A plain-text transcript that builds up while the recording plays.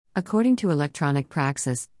According to Electronic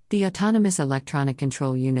Praxis, the autonomous electronic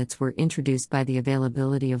control units were introduced by the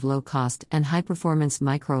availability of low-cost and high-performance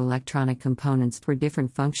microelectronic components for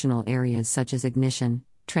different functional areas such as ignition,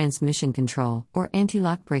 transmission control, or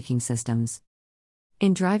anti-lock braking systems.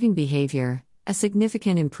 In driving behavior, a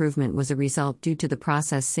significant improvement was a result due to the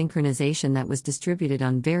process synchronization that was distributed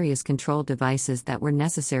on various control devices that were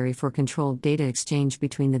necessary for controlled data exchange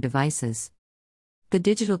between the devices. The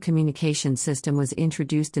digital communication system was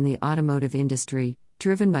introduced in the automotive industry,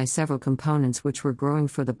 driven by several components which were growing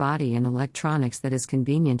for the body and electronics that is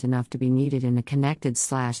convenient enough to be needed in a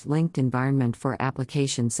connected/linked environment for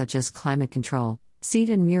applications such as climate control, seat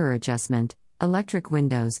and mirror adjustment, electric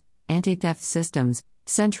windows, anti-theft systems,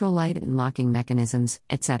 central light and locking mechanisms,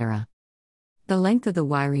 etc. The length of the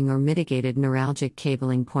wiring or mitigated neuralgic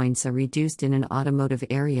cabling points are reduced in an automotive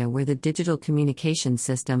area where the digital communication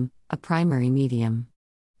system, a primary medium.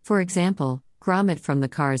 For example, grommet from the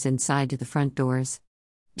cars inside to the front doors.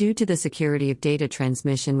 Due to the security of data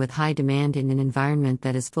transmission with high demand in an environment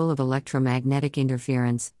that is full of electromagnetic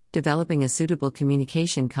interference, developing a suitable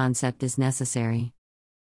communication concept is necessary.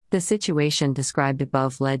 The situation described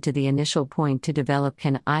above led to the initial point to develop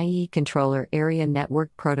CAN, i.e. Controller Area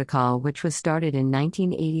Network Protocol, which was started in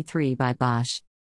 1983 by Bosch.